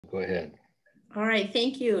Go ahead. All right,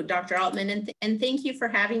 thank you, Dr. Altman, and thank you for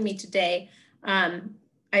having me today. I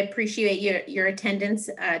appreciate your attendance.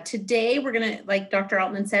 Today, we're gonna, like Dr.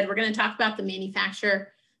 Altman said, we're gonna talk about the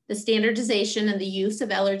manufacture, the standardization, and the use of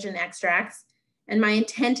allergen extracts. And my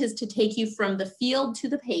intent is to take you from the field to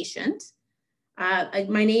the patient.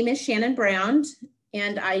 My name is Shannon Brown,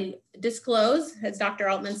 and I disclose, as Dr.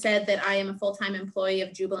 Altman said, that I am a full-time employee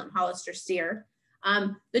of Jubilant HollisterStier.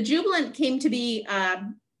 The Jubilant came to be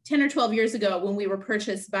 10 or 12 years ago when we were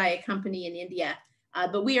purchased by a company in India,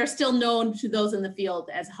 but we are still known to those in the field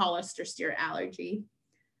as HollisterStier Allergy.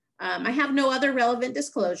 I have no other relevant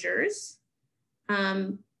disclosures.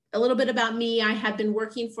 A little bit about me, I have been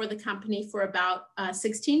working for the company for about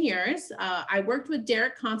 16 years. I worked with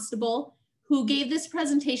Derek Constable, who gave this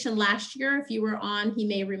presentation last year. If you were on, you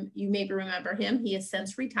may remember him. He has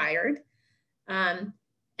since retired.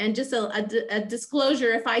 And just a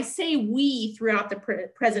disclosure, if I say we throughout the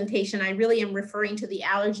presentation, I really am referring to the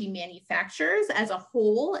allergy manufacturers as a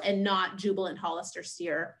whole and not Jubilant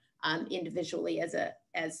HollisterStier individually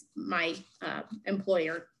as my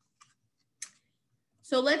employer.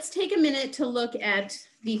 So let's take a minute to look at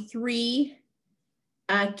the three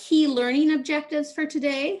key learning objectives for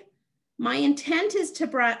today. My intent is to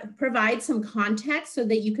provide some context so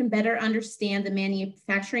that you can better understand the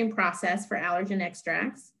manufacturing process for allergen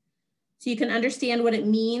extracts. So you can understand what it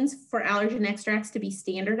means for allergen extracts to be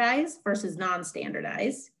standardized versus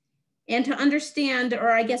non-standardized, and to understand,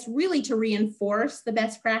 or I guess really to reinforce the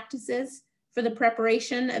best practices for the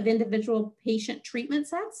preparation of individual patient treatment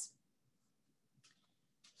sets.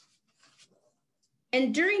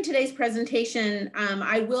 And during today's presentation,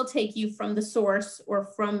 I will take you from the source or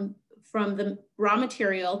from the raw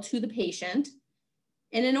material to the patient.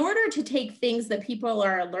 And in order to take things that people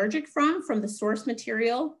are allergic from the source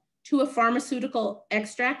material to a pharmaceutical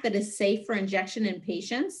extract that is safe for injection in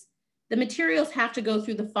patients, the materials have to go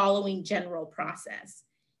through the following general process.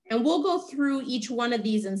 And we'll go through each one of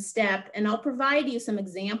these in step, and I'll provide you some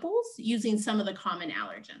examples using some of the common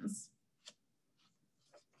allergens.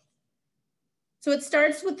 So it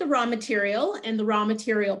starts with the raw material and the raw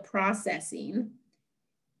material processing.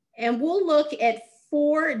 And we'll look at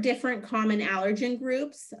 4 different common allergen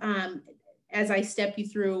groups as I step you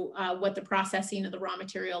through what the processing of the raw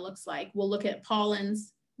material looks like. We'll look at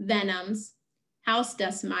pollens, venoms, house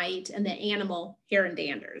dust mite, and the animal hair and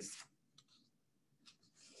danders.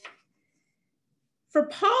 For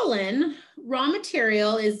pollen, raw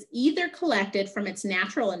material is either collected from its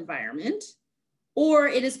natural environment or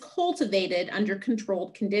it is cultivated under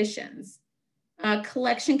controlled conditions.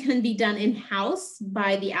 Collection can be done in-house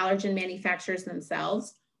by the allergen manufacturers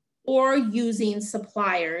themselves or using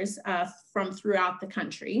suppliers from throughout the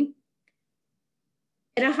country.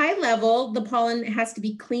 At a high level, the pollen has to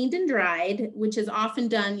be cleaned and dried, which is often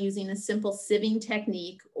done using a simple sieving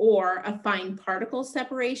technique or a fine particle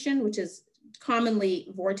separation, which is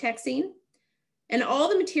commonly vortexing. And all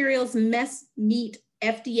the materials meet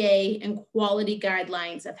FDA and quality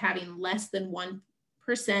guidelines of having less than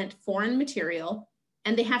 1% foreign material,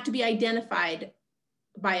 and they have to be identified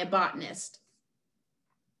by a botanist.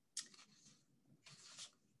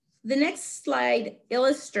 The next slide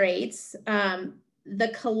illustrates the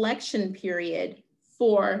collection period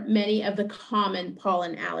for many of the common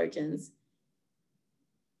pollen allergens.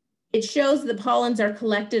 It shows the pollens are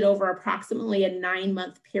collected over approximately a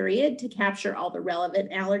 9-month period to capture all the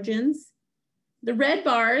relevant allergens. The red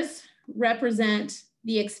bars represent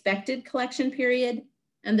the expected collection period,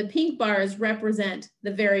 and the pink bars represent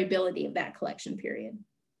the variability of that collection period.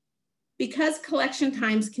 Because collection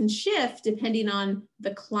times can shift depending on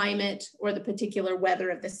the climate or the particular weather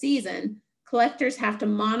of the season, collectors have to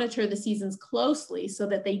monitor the seasons closely so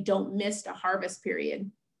that they don't miss a harvest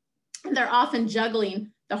period. And they're often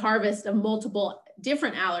juggling the harvest of multiple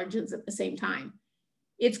different allergens at the same time.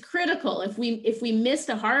 It's critical. If we missed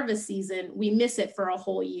a harvest season, we miss it for a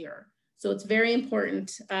whole year. So it's very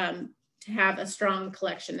important to have a strong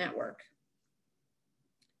collection network.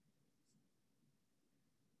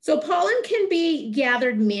 So pollen can be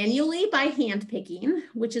gathered manually by hand picking,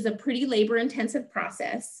 which is a pretty labor-intensive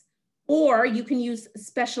process, or you can use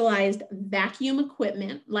specialized vacuum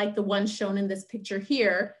equipment like the one shown in this picture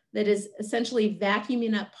here that is essentially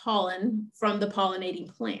vacuuming up pollen from the pollinating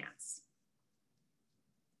plants.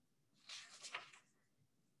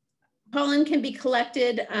 Pollen can be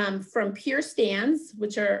collected from pure stands,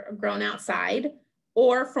 which are grown outside,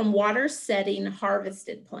 or from water-setting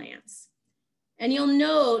harvested plants. And you'll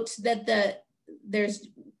note that there's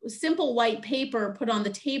simple white paper put on the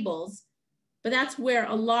tables, but that's where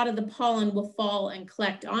a lot of the pollen will fall and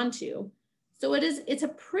collect onto. So it's a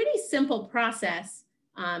pretty simple process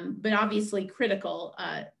but obviously critical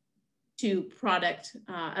to product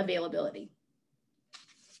availability.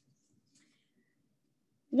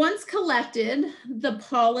 Once collected, the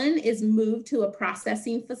pollen is moved to a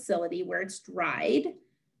processing facility where it's dried.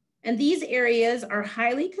 And these areas are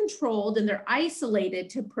highly controlled and they're isolated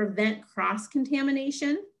to prevent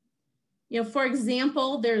cross-contamination. You know, for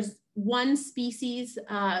example, there's one species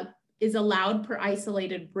is allowed per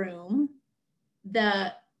isolated room.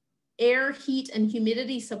 The air, heat, and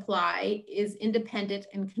humidity supply is independent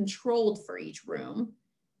and controlled for each room,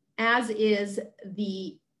 as is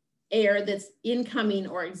the air that's incoming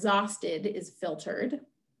or exhausted is filtered.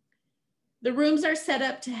 The rooms are set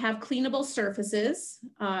up to have cleanable surfaces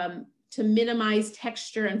to minimize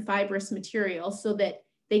texture and fibrous material so that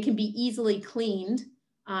they can be easily cleaned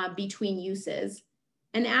between uses.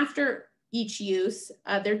 And after each use,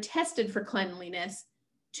 they're tested for cleanliness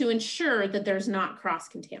to ensure that there's not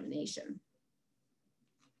cross-contamination.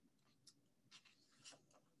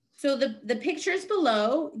 So the pictures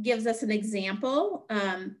below gives us an example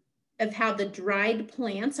of how the dried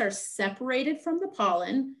plants are separated from the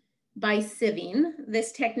pollen by sieving.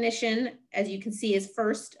 This technician, as you can see, is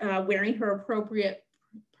first wearing her appropriate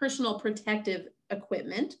personal protective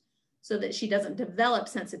equipment so that she doesn't develop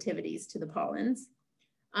sensitivities to the pollens.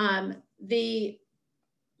 The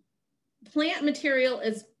plant material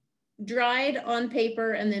is dried on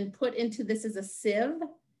paper and then put into this as a sieve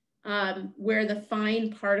where the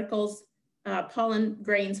fine particles, pollen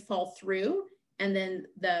grains fall through, and then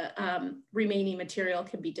the remaining material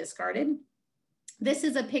can be discarded. This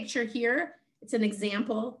is a picture here. It's an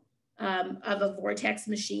example of a vortex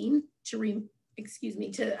machine to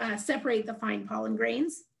separate the fine pollen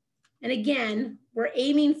grains. And again, we're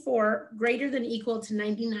aiming for greater than equal to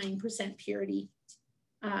 99% purity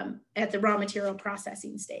at the raw material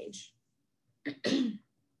processing stage.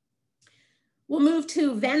 We'll move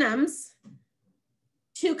to venoms.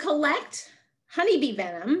 To collect honeybee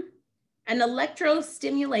venom, an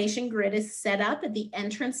electrostimulation grid is set up at the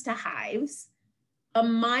entrance to hives. A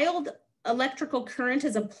mild electrical current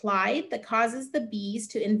is applied that causes the bees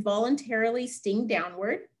to involuntarily sting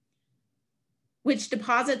downward, which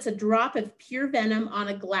deposits a drop of pure venom on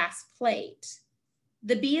a glass plate.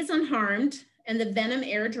 The bee is unharmed and the venom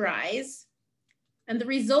air dries, and the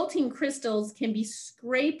resulting crystals can be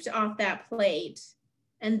scraped off that plate,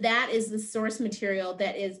 and that is the source material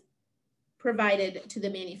that is provided to the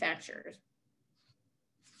manufacturers.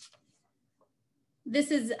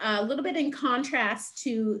 This is a little bit in contrast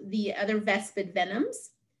to the other vespid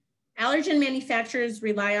venoms. Allergen manufacturers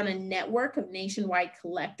rely on a network of nationwide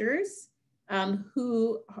collectors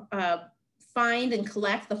who find and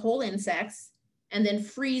collect the whole insects and then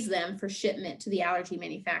freeze them for shipment to the allergy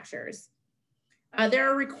manufacturers. There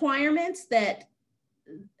are requirements that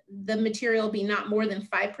the material be not more than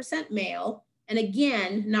 5% male, and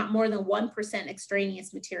again, not more than 1%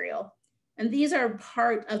 extraneous material. And these are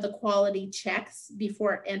part of the quality checks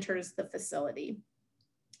before it enters the facility.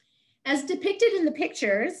 As depicted in the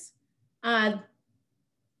pictures,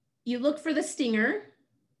 you look for the stinger,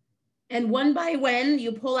 and one by one,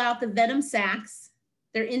 you pull out the venom sacs.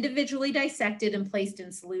 They're individually dissected and placed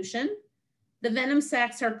in solution. The venom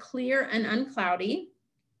sacs are clear and uncloudy,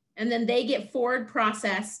 and then they get forward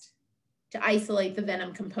processed to isolate the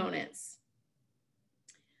venom components.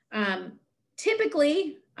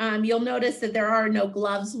 Typically, you'll notice that there are no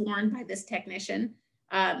gloves worn by this technician.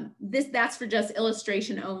 That's for just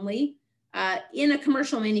illustration only. In a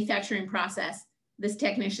commercial manufacturing process, this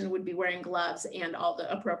technician would be wearing gloves and all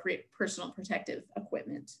the appropriate personal protective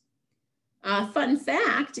equipment. Fun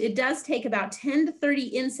fact, it does take about 10 to 30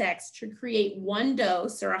 insects to create one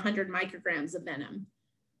dose or 100 micrograms of venom.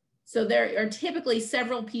 So there are typically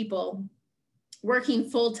several people working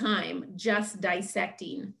full-time just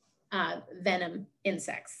dissecting venom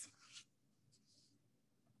insects.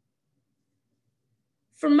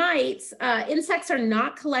 For mites, insects are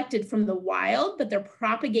not collected from the wild, but they're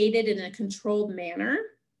propagated in a controlled manner.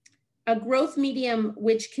 A growth medium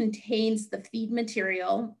which contains the feed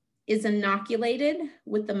material is inoculated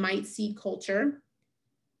with the mite seed culture.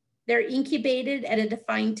 They're incubated at a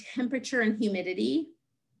defined temperature and humidity,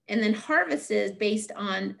 and then harvested based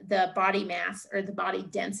on the body mass or the body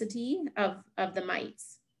density of the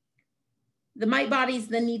mites. The mite bodies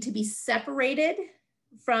then need to be separated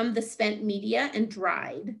from the spent media and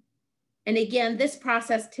dried. And again, this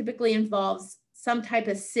process typically involves some type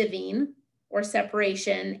of sieving or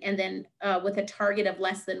separation, and then with a target of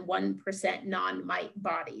less than 1% non-mite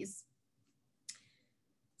bodies.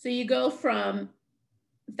 So you go from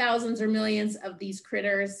thousands or millions of these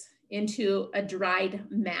critters into a dried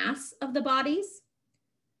mass of the bodies.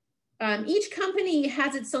 Each company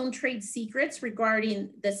has its own trade secrets regarding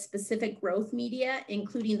the specific growth media,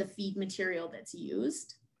 including the feed material that's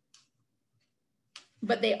used.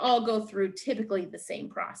 But they all go through typically the same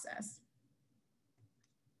process.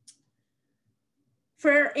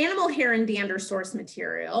 For animal hair and dander source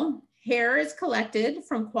material, hair is collected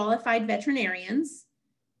from qualified veterinarians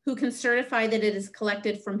who can certify that it is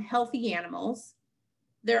collected from healthy animals.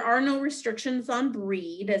 There are no restrictions on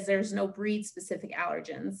breed, as there's no breed-specific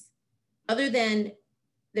allergens, other than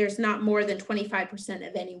there's not more than 25%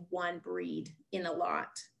 of any one breed in a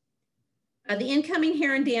lot. The incoming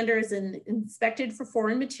hair and dander is inspected for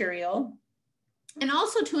foreign material, and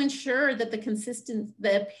also to ensure that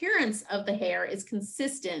the appearance of the hair is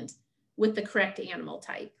consistent with the correct animal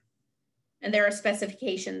type. And there are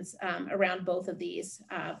specifications around both of these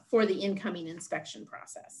for the incoming inspection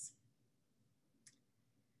process.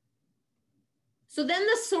 So then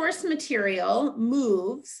the source material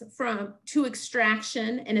moves to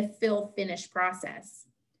extraction and a fill finish process.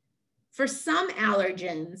 For some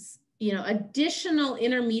allergens, additional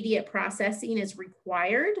intermediate processing is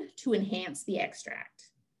required to enhance the extract.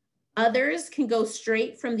 Others can go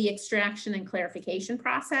straight from the extraction and clarification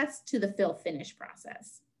process to the fill finish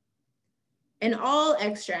process. And all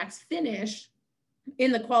extracts finish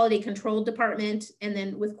in the quality control department and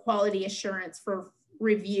then with quality assurance for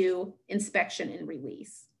review, inspection, and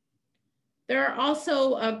release. There are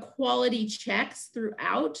also quality checks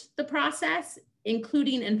throughout the process,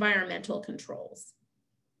 including environmental controls.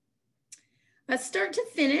 Start to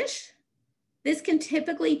finish, this can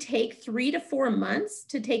typically take 3 to 4 months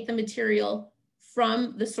to take the material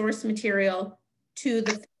from the source material to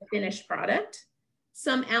the finished product.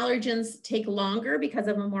 Some allergens take longer because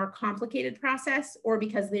of a more complicated process or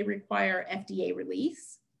because they require FDA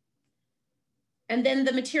release. And then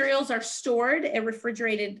the materials are stored at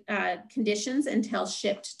refrigerated conditions until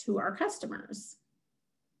shipped to our customers.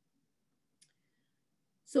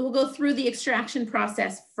 So we'll go through the extraction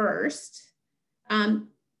process first.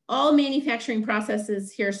 All manufacturing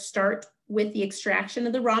processes here start with the extraction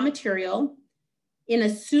of the raw material in a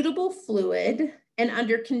suitable fluid and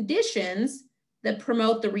under conditions that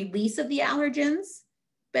promote the release of the allergens,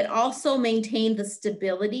 but also maintain the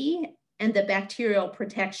stability and the bacterial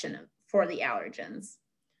protection for the allergens.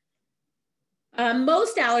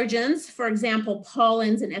 Most allergens, for example,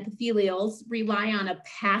 pollens and epithelials, rely on a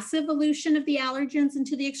passive elution of the allergens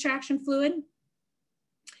into the extraction fluid.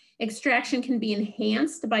 Extraction can be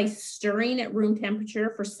enhanced by stirring at room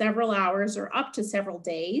temperature for several hours or up to several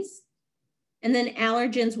days. And then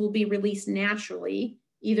allergens will be released naturally,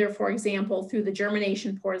 either, for example, through the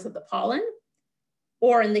germination pores of the pollen,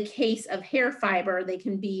 or in the case of hair fiber, they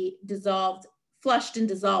can be flushed and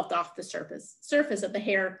dissolved off the surface of the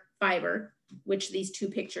hair fiber, which these two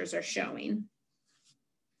pictures are showing.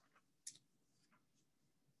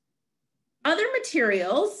 Other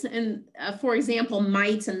materials, and for example,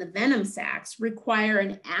 mites and the venom sacs, require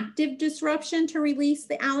an active disruption to release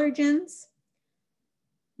the allergens.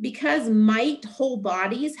 Because mite whole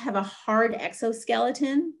bodies have a hard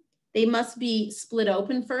exoskeleton, they must be split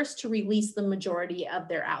open first to release the majority of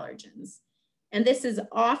their allergens. And this is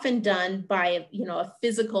often done by a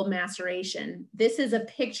physical maceration. This is a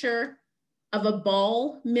picture of a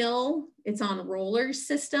ball mill. It's on a roller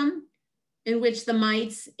system, in which the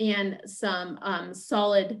mites and some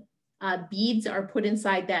solid beads are put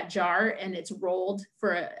inside that jar, and it's rolled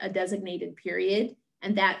for a designated period.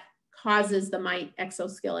 And that causes the mite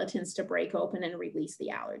exoskeletons to break open and release the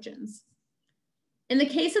allergens. In the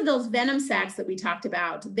case of those venom sacs that we talked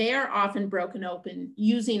about, they are often broken open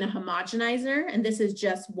using a homogenizer. And this is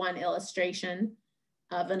just one illustration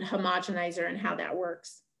of a homogenizer and how that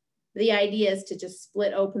works. The idea is to just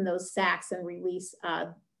split open those sacs and release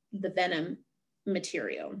the venom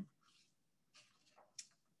material.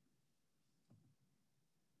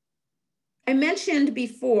 I mentioned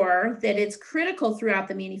before that it's critical throughout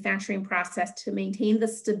the manufacturing process to maintain the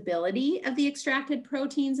stability of the extracted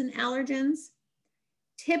proteins and allergens.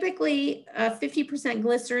 Typically, 50%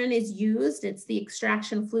 glycerin is used. It's the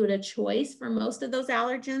extraction fluid of choice for most of those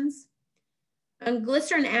allergens. And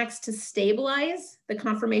glycerin acts to stabilize the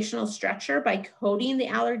conformational structure by coating the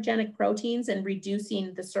allergenic proteins and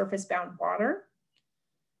reducing the surface-bound water.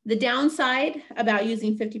 The downside about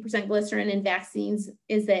using 50% glycerin in vaccines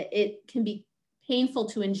is that it can be painful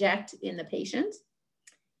to inject in the patient.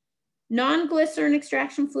 Non-glycerin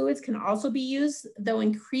extraction fluids can also be used, though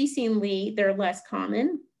increasingly they're less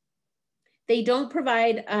common. They don't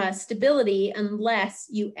provide stability unless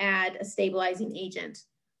you add a stabilizing agent.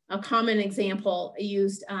 A common example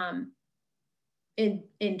used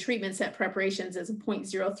in treatment set preparations is a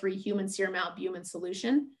 0.03 human serum albumin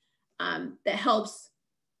solution. that helps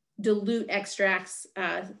dilute extracts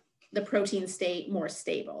the protein state more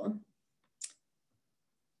stable.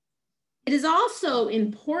 It is also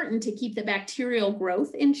important to keep the bacterial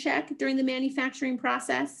growth in check during the manufacturing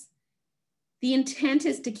process. The intent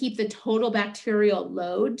is to keep the total bacterial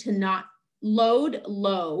load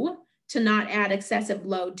low to not add excessive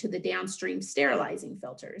load to the downstream sterilizing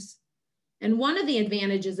filters. And one of the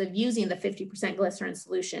advantages of using the 50% glycerin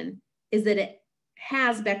solution is that it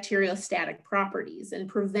has bacteriostatic properties and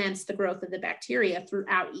prevents the growth of the bacteria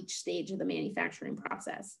throughout each stage of the manufacturing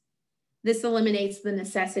process. This eliminates the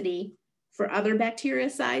necessity for other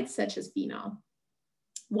bactericides such as phenol.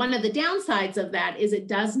 One of the downsides of that is it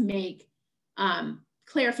does make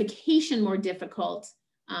clarification more difficult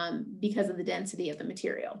because of the density of the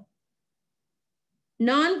material.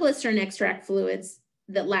 Non-glycerin extract fluids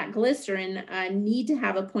that lack glycerin need to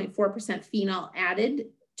have a 0.4% phenol added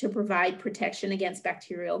to provide protection against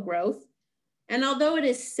bacterial growth. And although it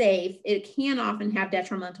is safe, it can often have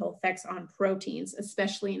detrimental effects on proteins,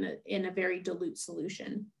 especially in a very dilute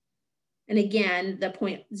solution. And again, the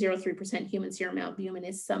 0.03% human serum albumin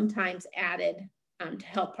is sometimes added to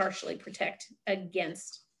help partially protect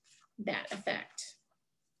against that effect.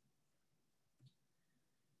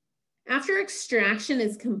 After extraction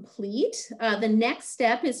is complete, the next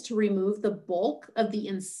step is to remove the bulk of the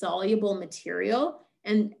insoluble material.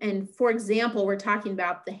 And for example, we're talking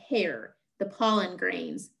about the hair, the pollen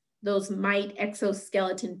grains, those mite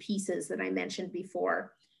exoskeleton pieces that I mentioned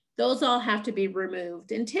before. Those all have to be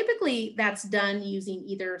removed. And typically that's done using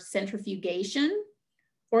either centrifugation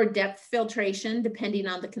or depth filtration, depending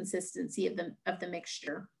on the consistency of the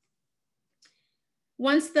mixture.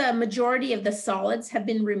 Once the majority of the solids have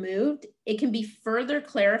been removed, it can be further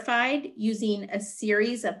clarified using a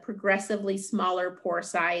series of progressively smaller pore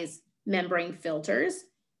size membrane filters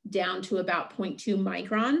down to about 0.2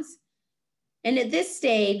 microns. And at this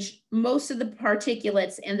stage, most of the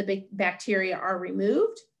particulates and the bacteria are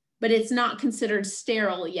removed, but it's not considered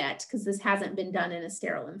sterile yet because this hasn't been done in a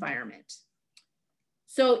sterile environment.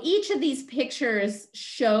 So each of these pictures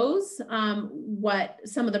shows what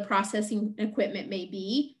some of the processing equipment may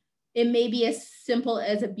be. It may be as simple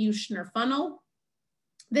as a Buchner funnel.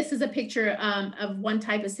 This is a picture of one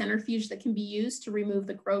type of centrifuge that can be used to remove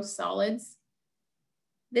the gross solids.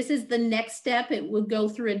 This is the next step. It will go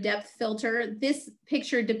through a depth filter. This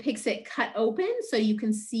picture depicts it cut open so you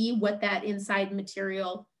can see what that inside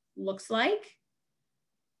material looks like.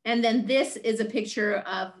 And then this is a picture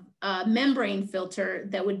of a membrane filter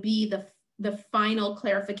that would be the final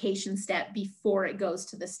clarification step before it goes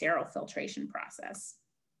to the sterile filtration process.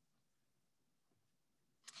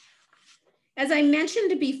 As I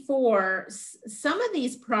mentioned before, some of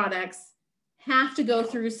these products have to go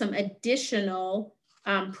through some additional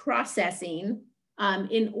processing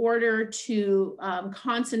in order to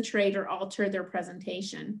concentrate or alter their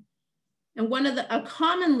presentation. And a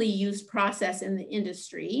commonly used process in the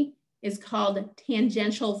industry is called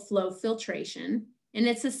tangential flow filtration. And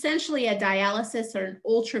it's essentially a dialysis or an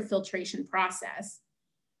ultrafiltration process.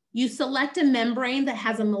 You select a membrane that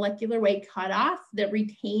has a molecular weight cutoff that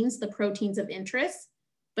retains the proteins of interest,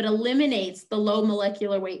 but eliminates the low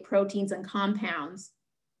molecular weight proteins and compounds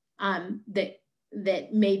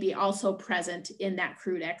that may be also present in that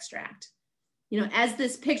crude extract. You know, as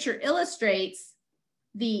this picture illustrates,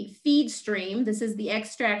 the feed stream, this is the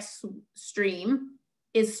extract stream,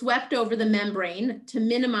 is swept over the membrane to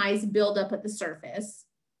minimize buildup at the surface.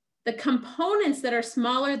 The components that are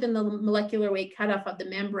smaller than the molecular weight cutoff of the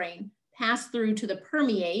membrane pass through to the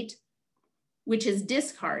permeate, which is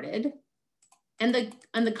discarded. And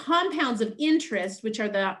the compounds of interest, which are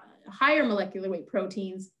the higher molecular weight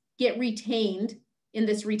proteins, get retained in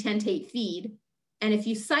this retentate feed. And if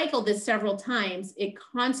you cycle this several times, it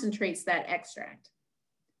concentrates that extract.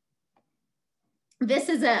 This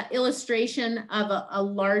is an illustration of a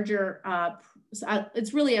larger,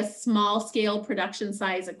 it's really a small scale production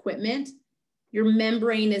size equipment. Your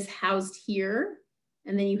membrane is housed here,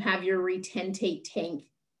 and then you have your retentate tank,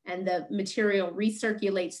 and the material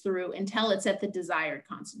recirculates through until it's at the desired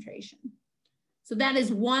concentration. So that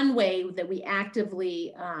is one way that we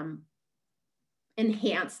actively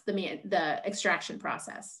enhance the extraction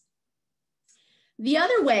process. The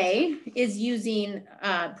other way is using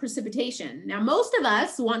precipitation. Now, most of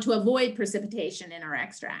us want to avoid precipitation in our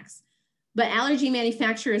extracts, but allergy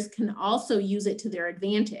manufacturers can also use it to their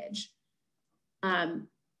advantage.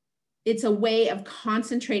 It's a way of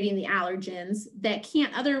concentrating the allergens that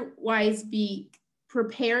can't otherwise be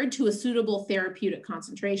prepared to a suitable therapeutic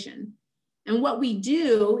concentration. And what we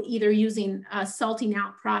do, either using a salting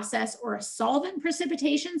out process or a solvent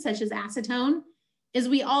precipitation, such as acetone, is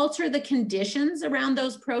we alter the conditions around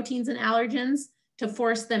those proteins and allergens to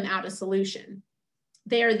force them out of solution.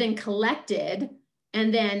 They are then collected,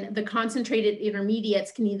 and then the concentrated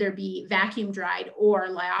intermediates can either be vacuum dried or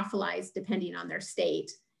lyophilized depending on their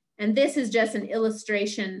state. And this is just an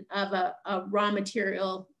illustration of a raw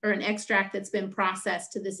material or an extract that's been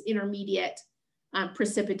processed to this intermediate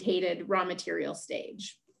precipitated raw material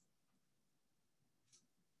stage.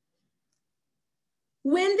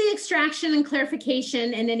 When the extraction and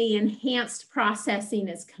clarification and any enhanced processing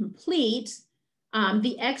is complete,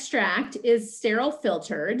 the extract is sterile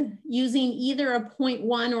filtered using either a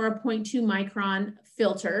 0.1 or a 0.2 micron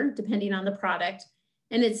filter, depending on the product.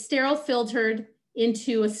 And it's sterile filtered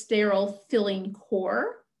into a sterile filling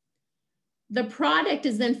core. The product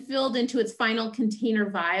is then filled into its final container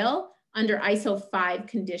vial under ISO 5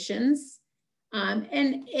 conditions.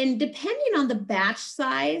 And depending on the batch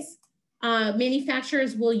size,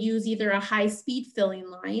 manufacturers will use either a high-speed filling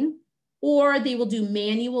line or they will do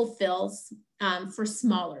manual fills for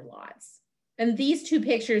smaller lots. And these two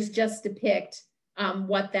pictures just depict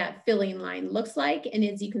what that filling line looks like. And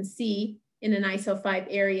as you can see in an ISO 5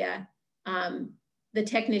 area, the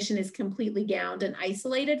technician is completely gowned and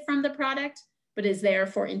isolated from the product, but is there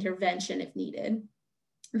for intervention if needed.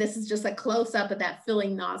 This is just a close-up of that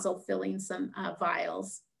filling nozzle filling some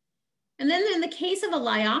vials. And then in the case of a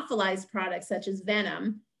lyophilized product such as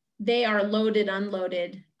venom, they are loaded,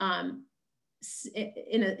 unloaded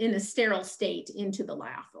in a sterile state into the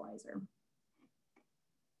lyophilizer.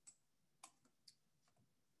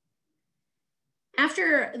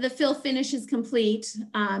 After the fill finish is complete,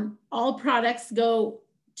 all products go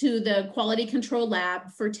to the quality control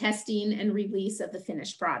lab for testing and release of the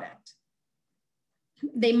finished product.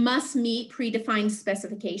 They must meet predefined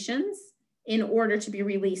specifications in order to be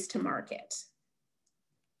released to market.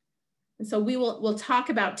 And so we'll talk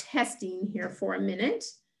about testing here for a minute.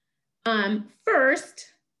 First,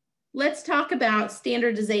 let's talk about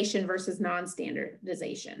standardization versus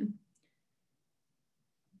non-standardization.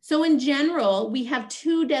 So in general, we have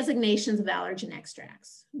two designations of allergen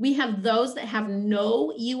extracts. We have those that have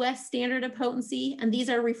no US standard of potency, and these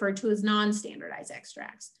are referred to as non-standardized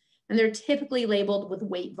extracts. And they're typically labeled with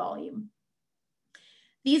weight volume.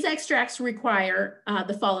 These extracts require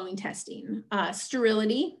the following testing: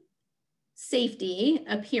 sterility, safety,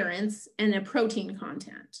 appearance, and a protein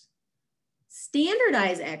content.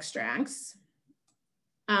 Standardized extracts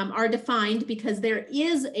are defined because there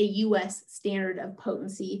is a US standard of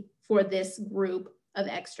potency for this group of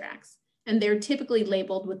extracts, and they're typically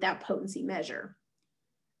labeled with that potency measure.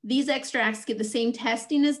 These extracts get the same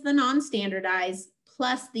testing as the non-standardized,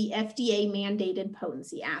 plus the FDA mandated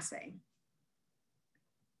potency assay.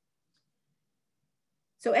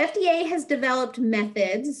 So FDA has developed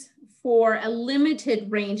methods for a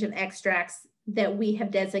limited range of extracts that we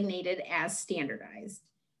have designated as standardized.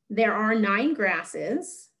 There are 9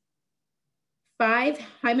 grasses, 5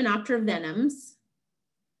 Hymenoptera venoms,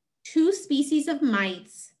 2 species of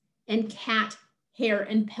mites, and cat hair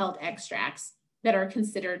and pelt extracts that are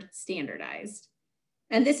considered standardized.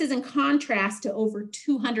 And this is in contrast to over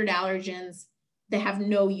 200 allergens that have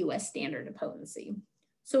no US standard of potency.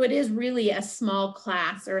 So it is really a small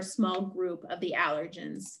class or a small group of the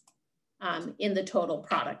allergens in the total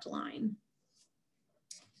product line.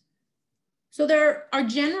 So there are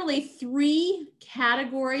generally 3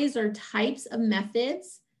 categories or types of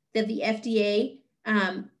methods that the FDA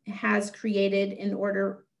has created in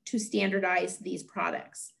order to standardize these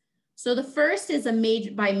products. So the first is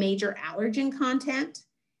by major allergen content.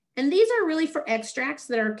 And these are really for extracts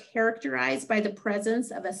that are characterized by the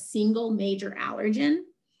presence of a single major allergen.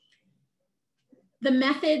 The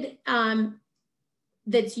method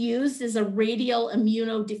that's used is a radial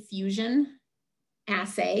immunodiffusion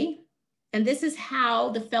assay. And this is how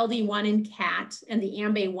the FeLD1 in cat and the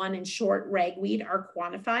AMBA1 in short ragweed are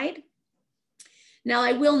quantified. Now,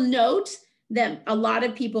 I will note that a lot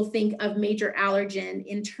of people think of major allergen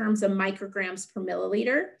in terms of micrograms per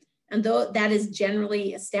milliliter, and though that is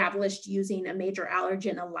generally established using a major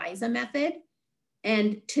allergen ELISA method.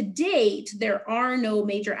 And to date, there are no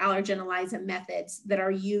major allergen ELISA methods that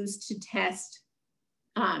are used to test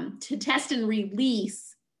and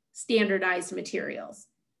release standardized materials.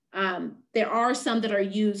 There are some that are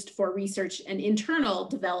used for research and internal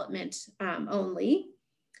development only.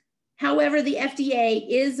 However, the FDA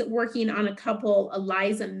is working on a couple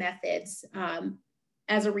ELISA methods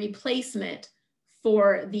as a replacement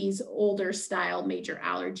for these older style major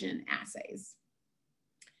allergen assays.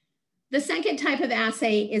 The second type of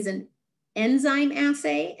assay is an enzyme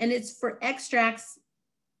assay, and it's for extracts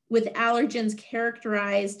with allergens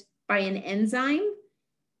characterized by an enzyme.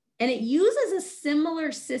 And it uses a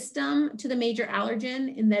similar system to the major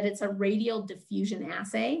allergen in that it's a radial diffusion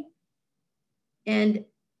assay. And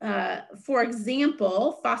for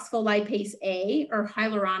example, phospholipase A or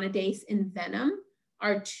hyaluronidase in venom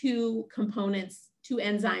are two components, two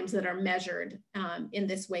enzymes that are measured in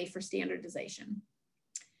this way for standardization.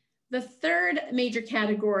 The third major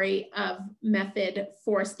category of method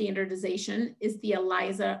for standardization is the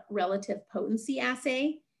ELISA relative potency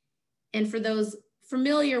assay. And for those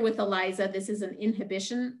familiar with ELISA, this is an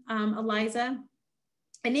inhibition ELISA,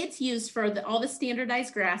 and it's used for all the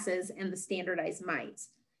standardized grasses and the standardized mites.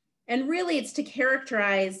 And really it's to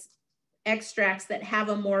characterize extracts that have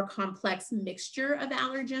a more complex mixture of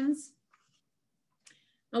allergens.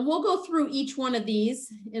 And we'll go through each one of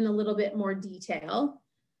these in a little bit more detail.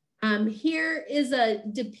 Here is a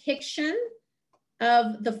depiction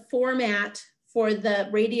of the format for the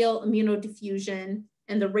radial immunodiffusion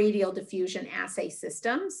and the radial diffusion assay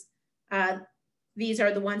systems. These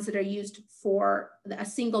are the ones that are used for a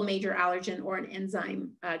single major allergen or an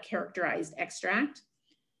enzyme characterized extract.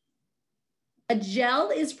 A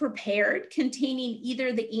gel is prepared containing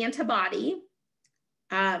either the antibody,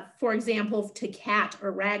 for example, to cat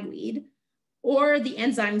or ragweed, or the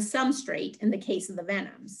enzyme substrate in the case of the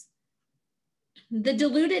venoms. The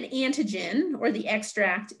diluted antigen or the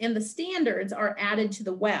extract and the standards are added to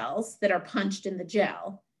the wells that are punched in the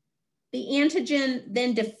gel. The antigen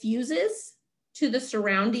then diffuses to the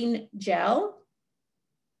surrounding gel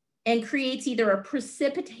and creates either a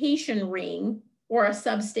precipitation ring or a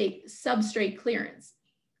substrate clearance.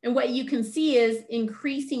 And what you can see is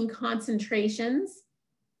increasing concentrations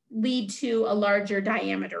lead to a larger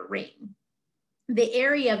diameter ring. The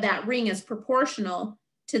area of that ring is proportional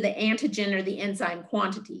to the antigen or the enzyme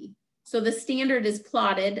quantity. So the standard is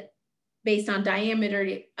plotted based on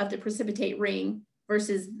diameter of the precipitate ring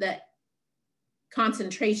versus the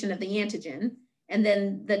concentration of the antigen. And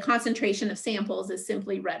then the concentration of samples is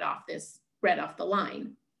simply read off the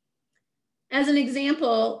line. As an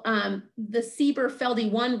example, the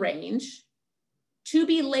Sieber-Feldy-1 range, to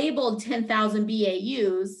be labeled 10,000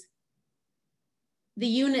 BAUs, the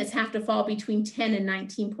units have to fall between 10 and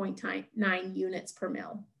 19.9 units per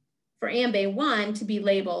mil. For AMBA1 to be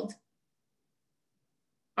labeled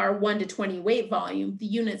our 1 to 20 weight volume, the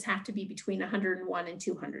units have to be between 101 and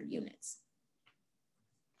 200 units.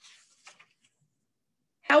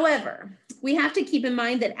 However, we have to keep in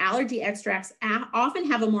mind that allergy extracts often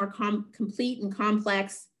have a more complete and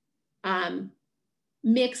complex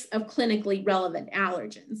mix of clinically relevant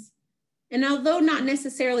allergens. And although not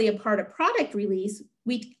necessarily a part of product release,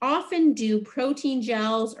 we often do protein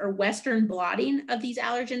gels or Western blotting of these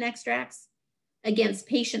allergen extracts against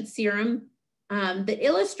patient serum that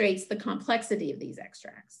illustrates the complexity of these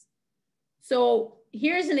extracts. So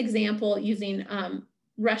here's an example using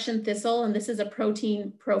Russian thistle, and this is a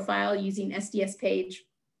protein profile using SDS page,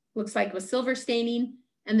 looks like with silver staining,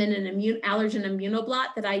 and then an allergen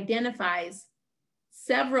immunoblot that identifies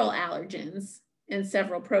several allergens and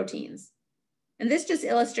several proteins. And this just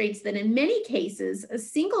illustrates that in many cases, a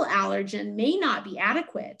single allergen may not be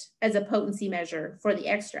adequate as a potency measure for the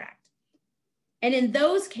extract. And in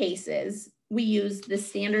those cases, we use the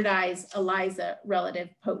standardized ELISA relative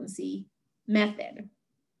potency method.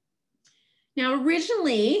 Now,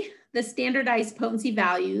 originally, the standardized potency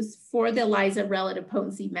values for the ELISA relative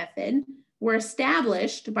potency method were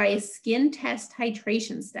established by a skin test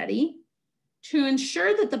titration study to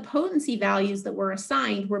ensure that the potency values that were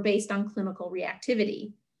assigned were based on clinical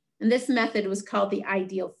reactivity. And this method was called the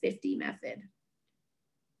ideal 50 method.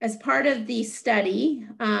 As part of the study,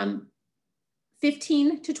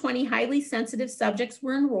 15 to 20 highly sensitive subjects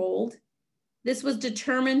were enrolled. This was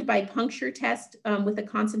determined by puncture test with a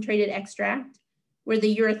concentrated extract where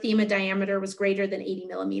the erythema diameter was greater than 80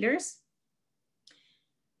 millimeters.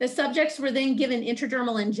 The subjects were then given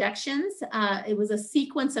intradermal injections. It was a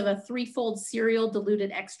sequence of a threefold serial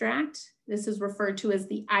diluted extract. This is referred to as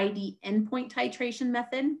the ID endpoint titration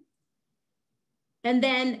method. And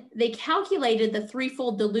then they calculated the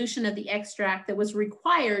threefold dilution of the extract that was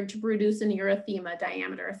required to produce an erythema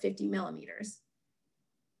diameter of 50 millimeters.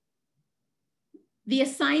 The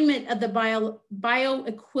assignment of the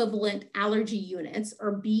bioequivalent allergy units,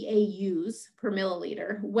 or BAUs per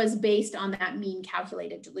milliliter, was based on that mean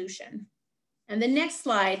calculated dilution. And the next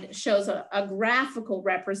slide shows a graphical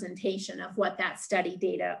representation of what that study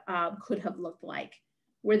data could have looked like,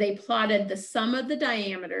 where they plotted the sum of the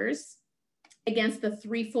diameters against the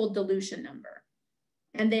threefold dilution number.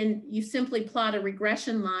 And then you simply plot a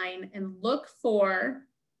regression line and look for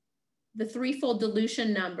the threefold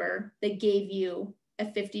dilution number that gave you a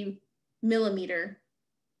 50 millimeter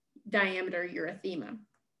diameter erythema.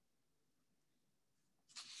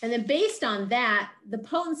 And then based on that, the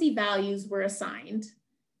potency values were assigned.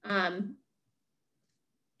 And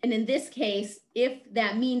in this case, if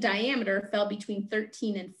that mean diameter fell between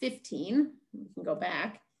 13 and 15, we can go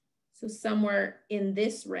back. So somewhere in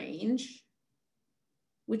this range,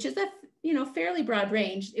 which is a fairly broad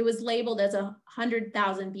range, it was labeled as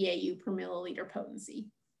 100,000 BAU per milliliter potency.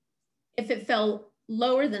 If it fell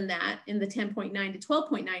lower than that in the 10.9 to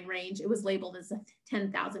 12.9 range, it was labeled as a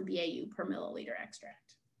 10,000 BAU per milliliter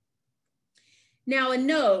extract. Now, a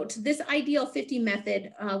note, this ideal 50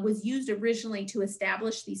 method was used originally to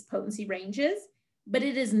establish these potency ranges, but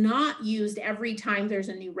it is not used every time there's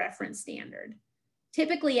a new reference standard.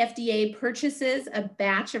 Typically, FDA purchases a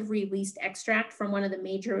batch of released extract from one of the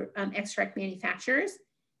major extract manufacturers,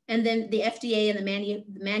 and then the FDA and the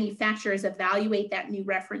manufacturers evaluate that new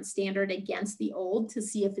reference standard against the old to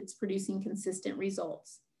see if it's producing consistent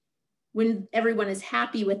results. When everyone is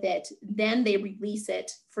happy with it, then they release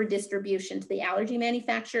it for distribution to the allergy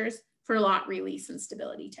manufacturers for lot release and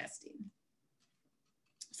stability testing.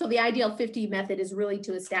 So the ideal 50 method is really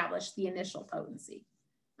to establish the initial potency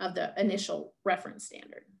of the initial reference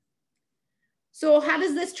standard. So how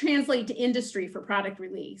does this translate to industry for product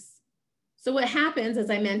release? So what happens, as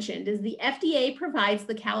I mentioned, is the FDA provides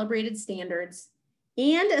the calibrated standards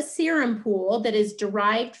and a serum pool that is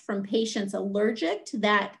derived from patients allergic to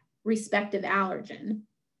that respective allergen.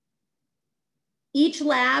 Each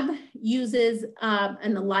lab uses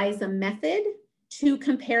an ELISA method to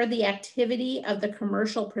compare the activity of the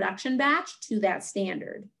commercial production batch to that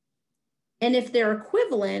standard. And if they're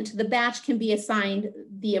equivalent, the batch can be assigned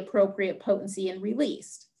the appropriate potency and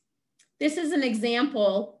released. This is an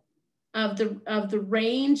example of the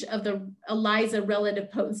range of the ELISA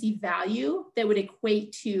relative potency value that would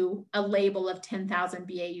equate to a label of 10,000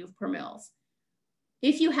 BAU per mils.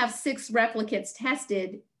 If you have 6 replicates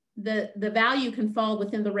tested, the value can fall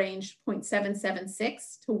within the range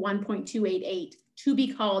 0.776 to 1.288 to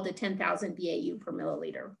be called a 10,000 BAU per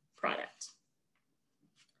milliliter product.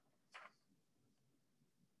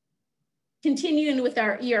 Continuing with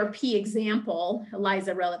our ERP example,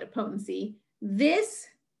 ELISA relative potency,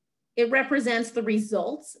 it represents the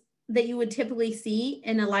results that you would typically see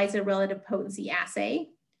in ELISA relative potency assay,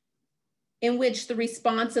 in which the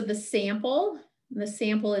response of the sample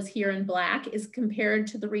is here in black, is compared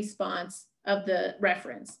to the response of the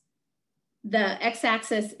reference. The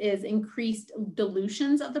x-axis is increased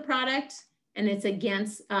dilutions of the product, and it's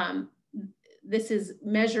against, this is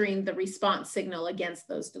measuring the response signal against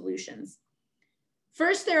those dilutions.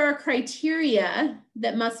 First, there are criteria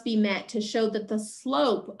that must be met to show that the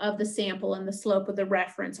slope of the sample and the slope of the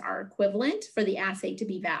reference are equivalent for the assay to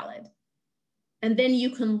be valid. And then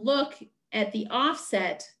you can look at the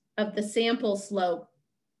offset of the sample slope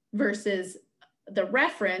versus the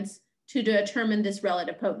reference to determine this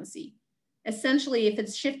relative potency. Essentially, if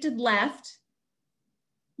it's shifted left,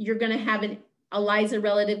 you're going to have an ELISA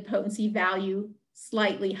relative potency value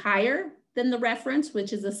slightly higher than the reference,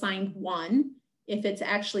 which is assigned 1. If it's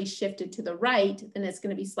actually shifted to the right, then it's going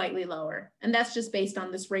to be slightly lower. And that's just based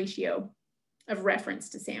on this ratio of reference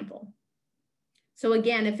to sample. So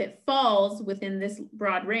again, if it falls within this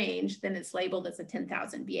broad range, then it's labeled as a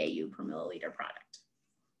 10,000 BAU per milliliter product.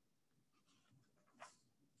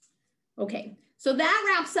 Okay, so that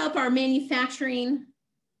wraps up our manufacturing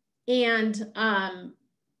and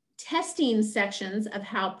testing sections of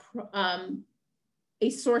how a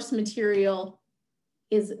source material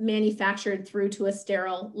is manufactured through to a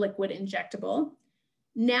sterile liquid injectable.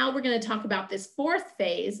 Now we're going to talk about this 4th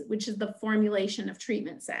phase, which is the formulation of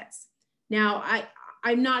treatment sets. Now,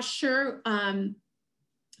 I'm not sure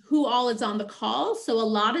who all is on the call, so a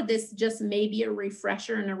lot of this just may be a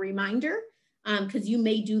refresher and a reminder, because you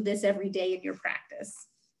may do this every day in your practice.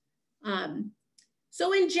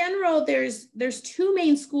 So in general, there's 2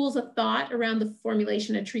 main schools of thought around the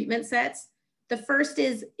formulation of treatment sets. The first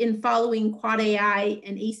is in following Quad AI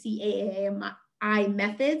and ACAAI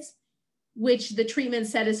methods, which the treatment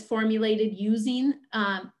set is formulated using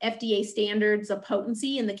FDA standards of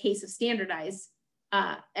potency in the case of standardized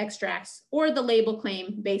extracts, or the label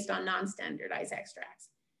claim based on non-standardized extracts.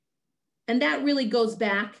 And that really goes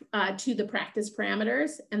back to the practice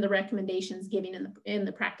parameters and the recommendations given in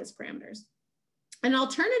the practice parameters. An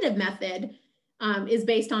alternative method is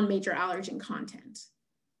based on major allergen content.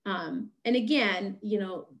 And again,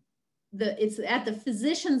 it's at the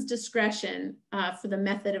physician's discretion for the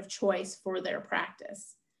method of choice for their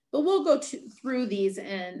practice. But we'll go through these,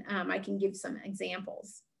 and I can give some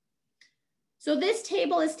examples. So this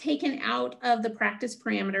table is taken out of the practice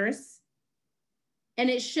parameters, and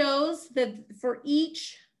it shows that for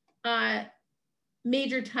each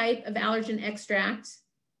major type of allergen extract,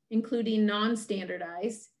 including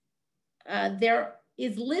non-standardized, there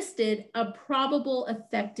is listed a probable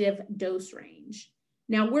effective dose range.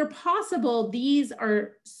 Now, where possible, these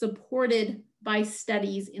are supported by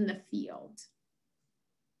studies in the field.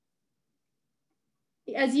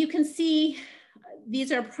 As you can see,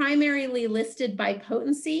 these are primarily listed by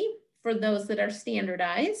potency for those that are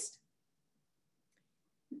standardized.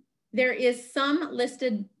 There is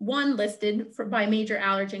one listed by major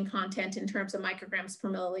allergen content in terms of micrograms per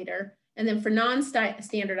milliliter. And then for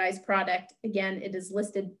non-standardized product, again, it is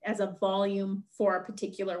listed as a volume for a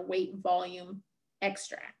particular weight volume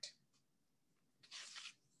extract.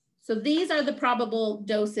 So these are the probable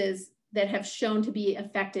doses that have shown to be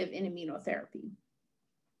effective in immunotherapy.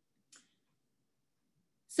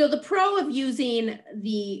 So the pro of using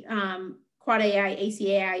the Quad AI,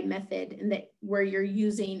 ACAI method, and that where you're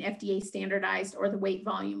using FDA standardized or the weight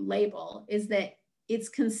volume label, is that it's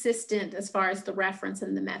consistent as far as the reference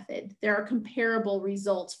and the method. There are comparable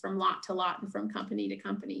results from lot to lot and from company to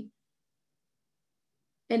company.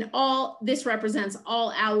 And this represents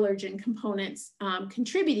all allergen components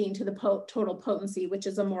contributing to the total potency, which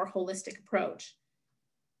is a more holistic approach.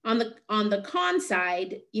 On the con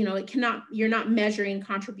side, you're not measuring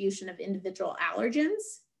contribution of individual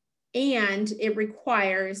allergens, and it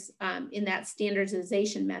requires in that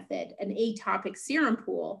standardization method an atopic serum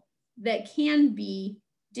pool that can be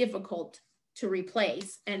difficult to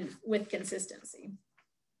replace and with consistency.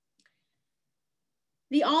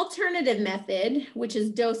 The alternative method, which is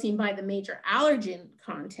dosing by the major allergen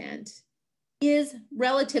content, is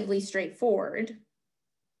relatively straightforward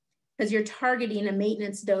because you're targeting a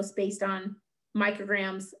maintenance dose based on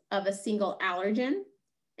micrograms of a single allergen.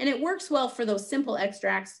 And it works well for those simple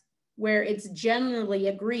extracts where it's generally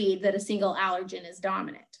agreed that a single allergen is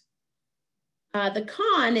dominant. The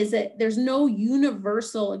con is that there's no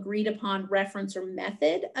universal agreed upon reference or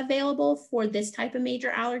method available for this type of major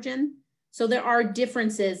allergen. So there are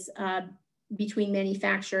differences between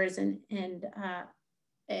manufacturers and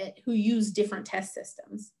who use different test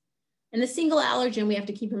systems. And a single allergen, we have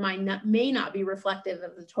to keep in mind, may not be reflective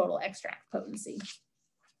of the total extract potency.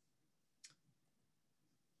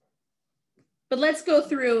 But let's go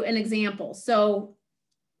through an example. So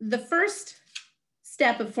the first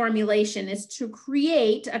step of formulation is to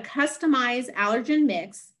create a customized allergen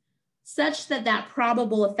mix such that that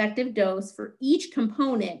probable effective dose for each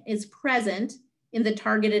component is present in the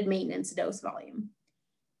targeted maintenance dose volume.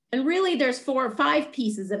 And really there's 4 or 5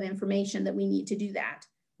 pieces of information that we need to do that.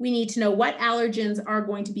 We need to know what allergens are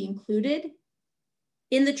going to be included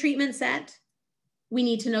in the treatment set. We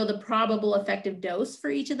need to know the probable effective dose for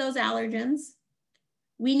each of those allergens.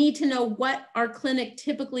 We need to know what our clinic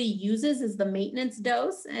typically uses as the maintenance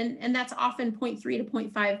dose, and that's often 0.3 to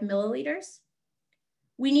 0.5 milliliters.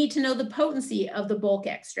 We need to know the potency of the bulk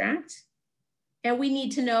extract, and we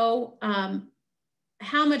need to know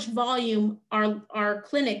how much volume our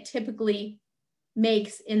clinic typically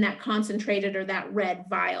makes in that concentrated or that red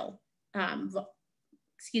vial,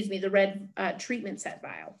 the red treatment set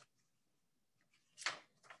vial.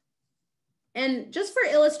 And just for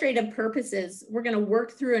illustrative purposes, we're going to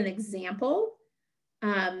work through an example.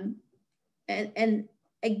 And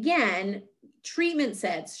again, treatment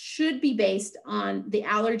sets should be based on the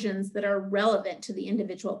allergens that are relevant to the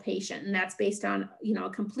individual patient. And that's based on, a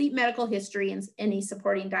complete medical history and any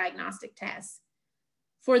supporting diagnostic tests.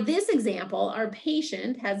 For this example, our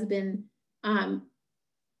patient has been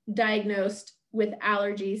diagnosed with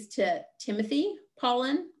allergies to Timothy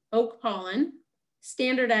pollen, oak pollen,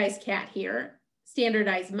 standardized cat hair,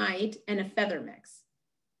 standardized mite, and a feather mix.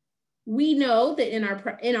 We know that in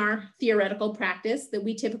our theoretical practice that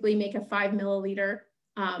we typically make a 5 milliliter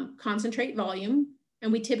concentrate volume,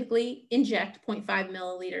 and we typically inject 0.5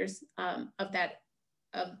 milliliters of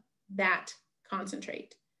that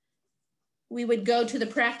concentrate. We would go to the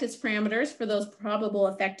practice parameters for those probable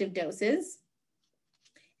effective doses.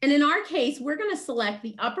 And in our case, we're going to select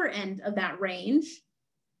the upper end of that range,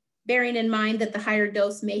 bearing in mind that the higher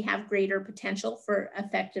dose may have greater potential for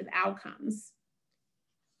effective outcomes.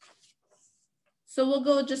 So we'll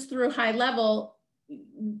go just through high level.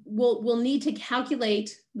 We'll need to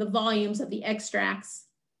calculate the volumes of the extracts,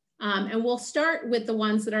 and we'll start with the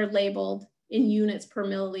ones that are labeled in units per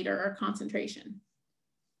milliliter or concentration.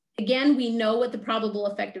 Again, we know what the probable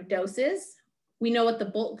effective dose is. We know what the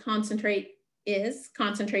bulk concentration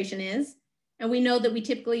is, and we know that we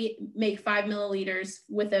typically make 5 milliliters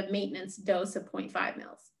with a maintenance dose of 0.5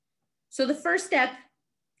 mils. So the first step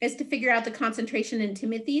is to figure out the concentration in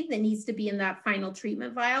Timothy that needs to be in that final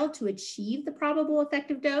treatment vial to achieve the probable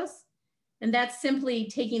effective dose. And that's simply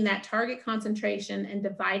taking that target concentration and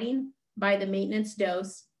dividing by the maintenance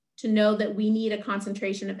dose to know that we need a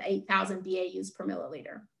concentration of 8,000 BAUs per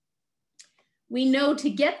milliliter. We know to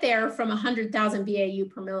get there from 100,000 BAU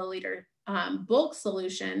per milliliter bulk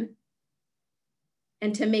solution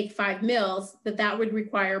and to make 5 mils, that would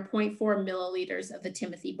require 0.4 milliliters of the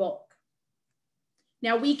Timothy bulk.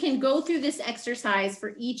 Now we can go through this exercise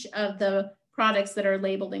for each of the products that are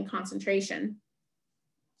labeled in concentration.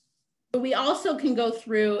 But we also can go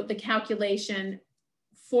through the calculation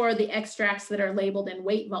for the extracts that are labeled in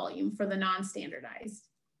weight volume for the non-standardized.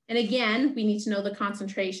 And again, we need to know the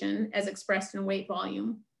concentration as expressed in weight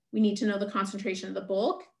volume. We need to know the concentration of the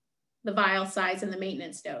bulk, the vial size, and the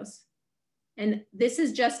maintenance dose. And this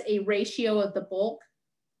is just a ratio of the bulk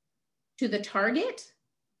to the target,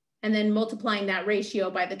 and then multiplying that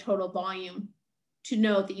ratio by the total volume to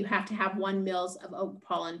know that you have to have 1 mils of oak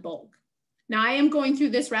pollen bulk. Now I am going through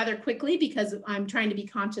this rather quickly because I'm trying to be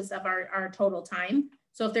conscious of our total time.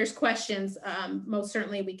 So if there's questions, most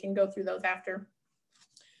certainly we can go through those after.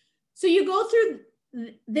 So you go through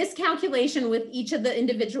this calculation with each of the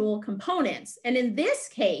individual components. And in this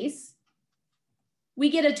case, we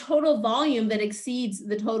get a total volume that exceeds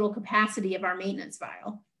the total capacity of our maintenance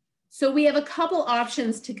vial. So we have a couple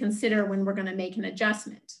options to consider when we're going to make an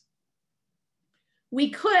adjustment. We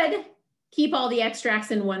could keep all the extracts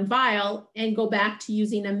in one vial and go back to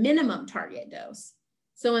using a minimum target dose.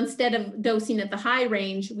 So instead of dosing at the high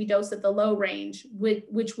range, we dose at the low range,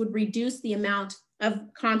 which would reduce the amount of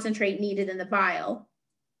concentrate needed in the vial.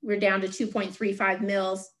 We're down to 2.35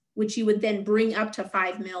 mils, which you would then bring up to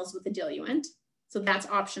 5 mils with the diluent. So that's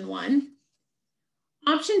option 1.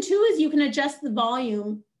 Option 2 is you can adjust the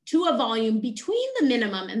volume to a volume between the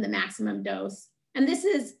minimum and the maximum dose. And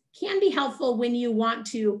this can be helpful when you want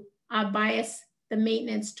to bias the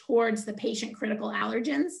maintenance towards the patient critical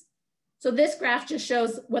allergens. So this graph just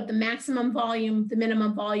shows what the maximum volume, the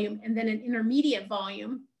minimum volume, and then an intermediate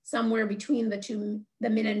volume somewhere between the two, the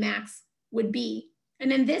min and max would be.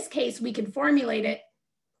 And in this case, we could formulate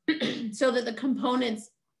it so that the components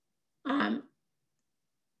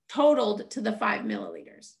totaled to the 5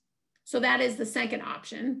 milliliters. So that is the second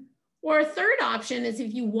option. Or a third option is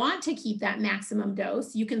if you want to keep that maximum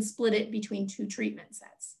dose, you can split it between 2 treatment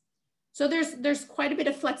sets. So there's quite a bit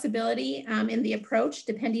of flexibility in the approach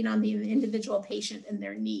depending on the individual patient and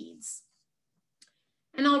their needs.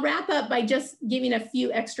 And I'll wrap up by just giving a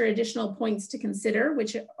few extra additional points to consider,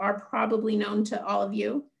 which are probably known to all of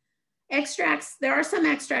you. Extracts, there are some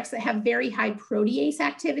extracts that have very high protease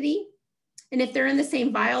activity. And if they're in the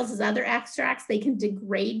same vials as other extracts, they can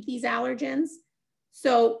degrade these allergens.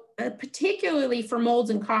 So particularly for molds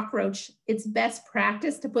and cockroach, it's best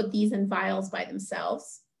practice to put these in vials by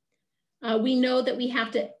themselves. We know that we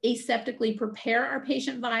have to aseptically prepare our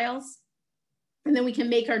patient vials, and then we can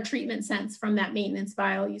make our treatment scents from that maintenance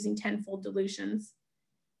vial using 10-fold dilutions.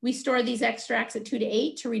 We store these extracts at 2 to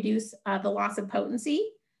 8 to reduce the loss of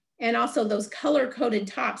potency. And also those color-coded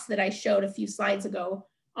tops that I showed a few slides ago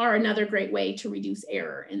are another great way to reduce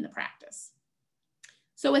error in the practice.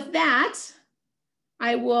 So with that,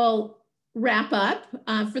 I will wrap up.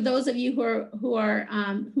 For those of you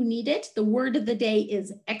who need it, the word of the day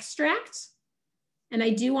is extract. And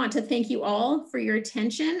I do want to thank you all for your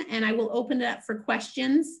attention, and I will open it up for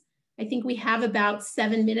questions. I think we have about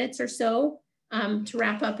 7 minutes or so to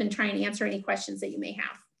wrap up and try and answer any questions that you may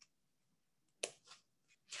have.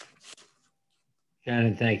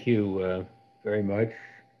 Shannon, thank you very much.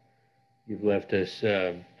 You've left us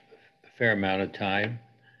a fair amount of time.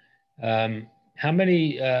 How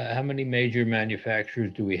many major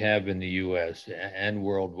manufacturers do we have in the U.S. and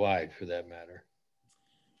worldwide, for that matter?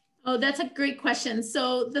 Oh, that's a great question.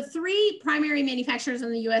 So the 3 primary manufacturers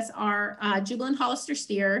in the U.S. are Jubilant,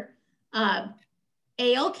 HollisterStier,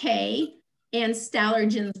 ALK, and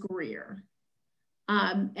Allergen Greer.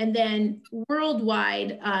 And then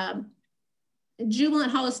worldwide,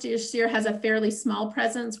 Jubilant, HollisterStier has a fairly small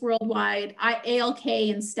presence worldwide.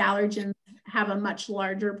 ALK and Allergen have a much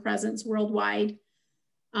larger presence worldwide.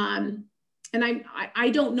 And I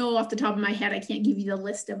don't know off the top of my head, I can't give you the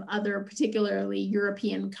list of other particularly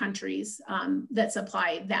European countries that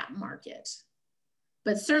supply that market.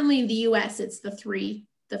 But certainly in the US, it's the three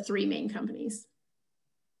main companies.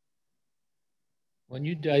 When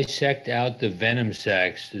you dissect out the venom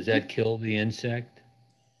sacs, does that kill the insect?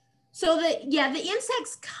 So the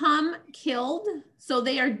insects come killed. So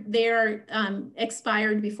they are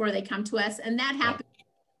expired before they come to us. And that happens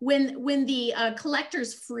when the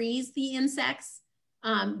collectors freeze the insects,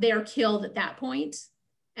 they are killed at that point.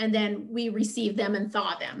 And then we receive them and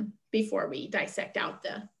thaw them before we dissect out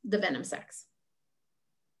the venom sacs.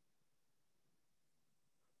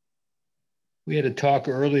 We had a talk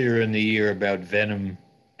earlier in the year about venom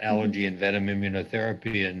allergy and venom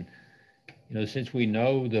immunotherapy. And, since we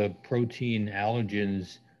know the protein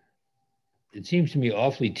allergens, it seems to me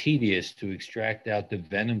awfully tedious to extract out the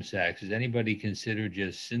venom sacs. Has anybody considered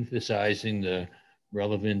just synthesizing the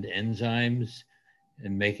relevant enzymes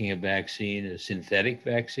and making a vaccine, a synthetic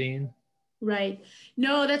vaccine? Right.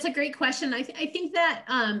 No, that's a great question. I think that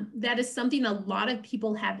that is something a lot of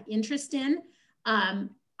people have interest in.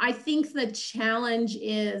 I think the challenge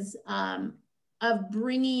is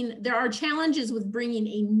there are challenges with bringing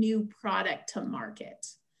a new product to market.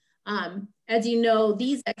 As you know,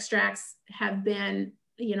 these extracts have been,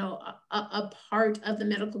 a part of the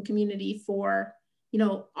medical community for,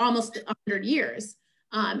 almost 100 years.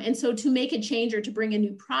 And so to make a change or to bring a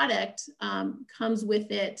new product comes with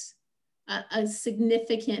it a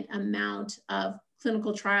significant amount of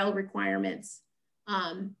clinical trial requirements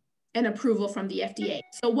and approval from the FDA.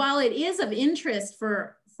 So while it is of interest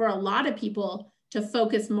for a lot of people to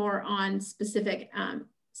focus more on specific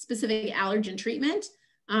allergen treatment,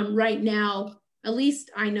 right now, at least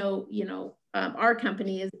I know, our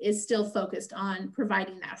company is still focused on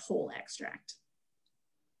providing that whole extract.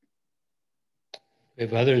 We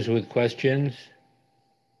have others with questions.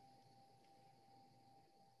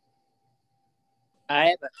 I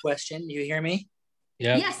have a question. Do you hear me?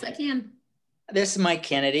 Yeah. Yes, I can. This is Mike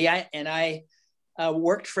Kennedy. I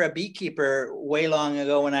worked for a beekeeper way long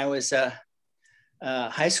ago when I was a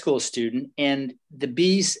high school student. And the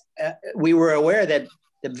bees, we were aware that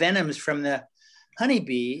the venoms from the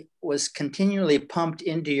honeybee was continually pumped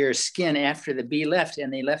into your skin after the bee left,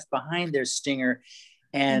 and they left behind their stinger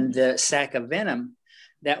and the sac of venom.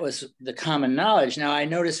 That was the common knowledge. Now, I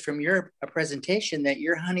noticed from your presentation that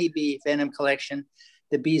your honeybee venom collection,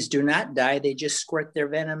 the bees do not die. They just squirt their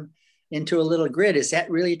venom into a little grid. Is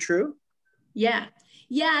that really true? Yeah.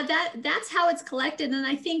 Yeah, that's how it's collected. And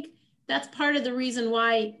I think that's part of the reason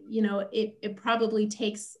why, it probably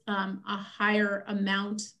takes a higher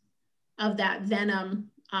amount of that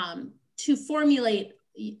venom to formulate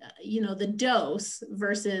the dose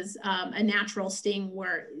versus a natural sting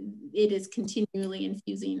where it is continually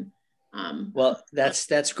infusing. Well,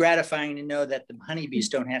 that's gratifying to know that the honeybees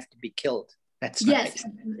don't have to be killed. That's yes.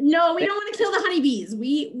 Nice. No, we don't want to kill the honeybees.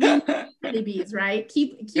 We need honeybees, right?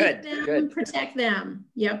 Keep good, them, good. Protect them.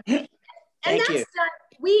 Yep. Thank you.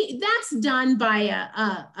 That's done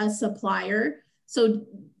by a supplier. So,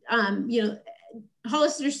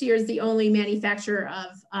 HollisterStier is the only manufacturer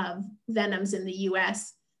of venoms in the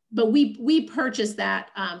U.S., but we purchase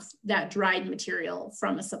that dried material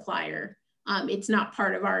from a supplier. It's not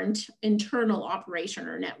part of our internal operation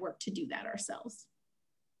or network to do that ourselves.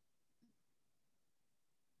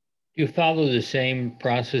 Do you follow the same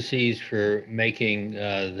processes for making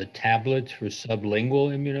the tablets for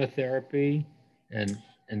sublingual immunotherapy? And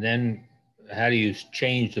then how do you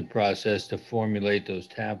change the process to formulate those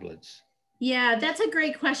tablets? Yeah, that's a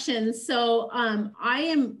great question. So I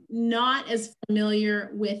am not as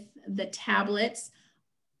familiar with the tablets.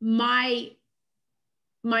 My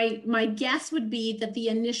guess would be that the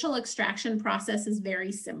initial extraction process is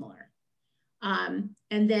very similar.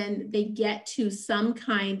 And then they get to some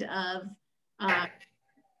kind of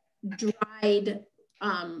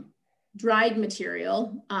dried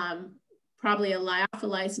material, probably a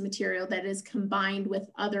lyophilized material that is combined with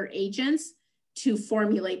other agents to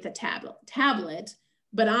formulate the tablet,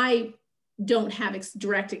 but I don't have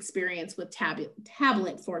direct experience with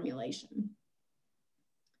tablet formulation.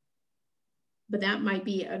 But that might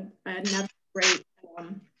be another great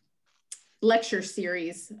lecture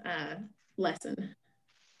series lesson.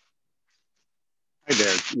 Hi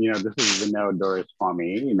there. This is Vinod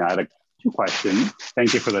Doraiswamy. I had two questions.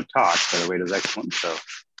 Thank you for the talk, by the way, it was excellent. So,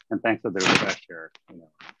 and thanks for the refresher.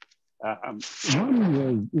 One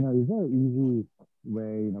was, is there an easy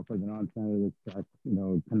way, for the non-standard extract,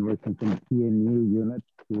 conversion from PNU units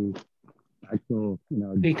to actual,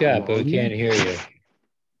 Speak up, we can't hear you.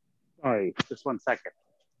 Sorry, just 1 second.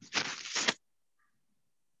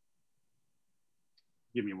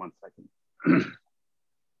 Give me 1 second.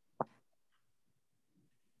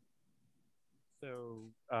 So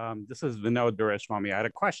this is Vinod Doraiswamy. I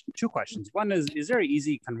had two questions. One is there an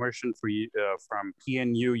easy conversion for you from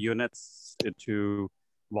PNU units to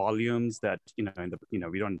volumes that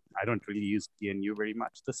I don't really use PNU very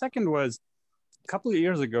much. The second was a couple of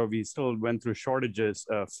years ago we still went through shortages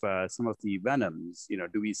of some of the venoms.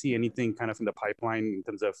 Do we see anything kind of in the pipeline in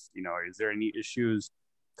terms of is there any issues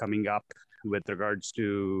coming up with regards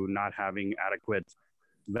to not having adequate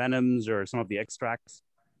venoms or some of the extracts?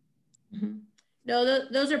 Mm-hmm. No,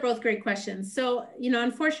 those are both great questions. So,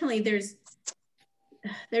 unfortunately, there's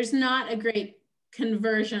not a great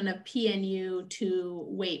conversion of PNU to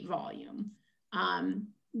weight volume.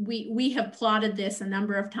 We have plotted this a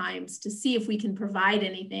number of times to see if we can provide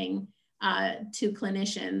anything to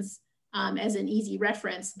clinicians as an easy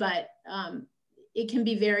reference, but it can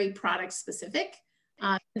be very product specific.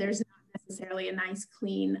 There's not necessarily a nice,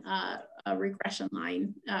 clean regression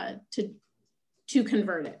line to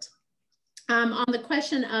convert it. On the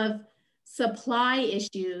question of supply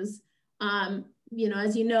issues, you know,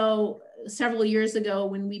 as you know, several years ago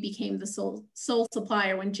when we became the sole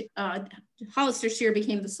supplier, when HollisterStier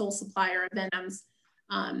became the sole supplier of venoms,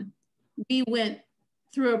 we went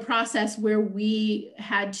through a process where we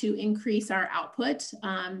had to increase our output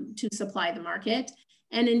to supply the market.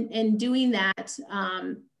 And in doing that,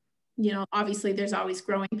 you know, obviously there's always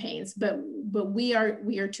growing pains, but we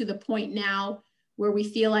are to the point now where we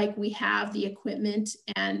feel like we have the equipment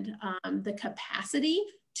and the capacity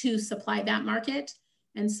to supply that market.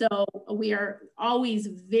 And so we are always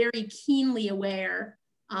very keenly aware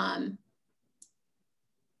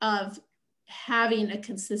of having a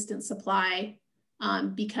consistent supply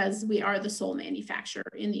because we are the sole manufacturer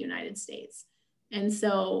in the United States. And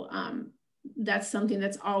so that's something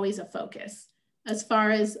that's always a focus. As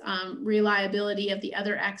far as reliability of the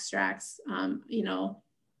other extracts, you know,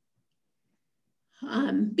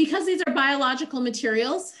 because these are biological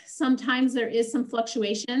materials, sometimes there is some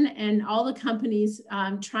fluctuation, and all the companies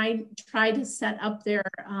try to set up their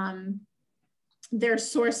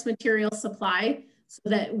source material supply so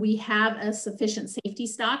that we have a sufficient safety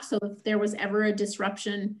stock. So if there was ever a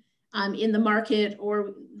disruption in the market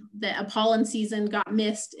or a pollen season got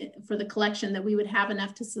missed for the collection, that we would have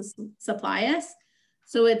enough to supply us.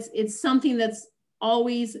 So it's something that's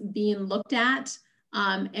always being looked at.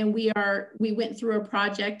 And we went through a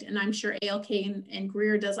project, and I'm sure ALK and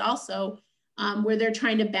Greer does also, where they're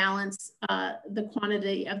trying to balance the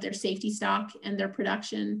quantity of their safety stock and their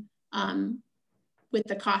production with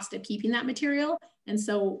the cost of keeping that material. And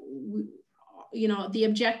so, you know, the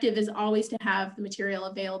objective is always to have the material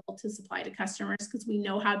available to supply to customers, because we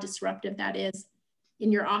know how disruptive that is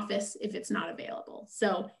in your office if it's not available.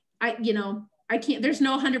 So I can't, there's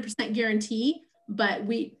no 100% guarantee, but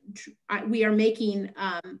we are making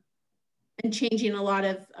and changing a lot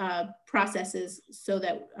of processes so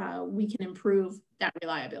that we can improve that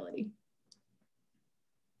reliability.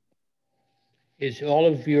 Is all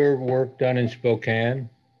of your work done in Spokane?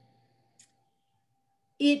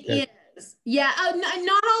 It is, yeah.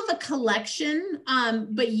 Not all the collection,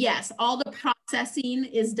 but yes, all the processing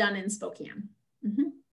is done in Spokane.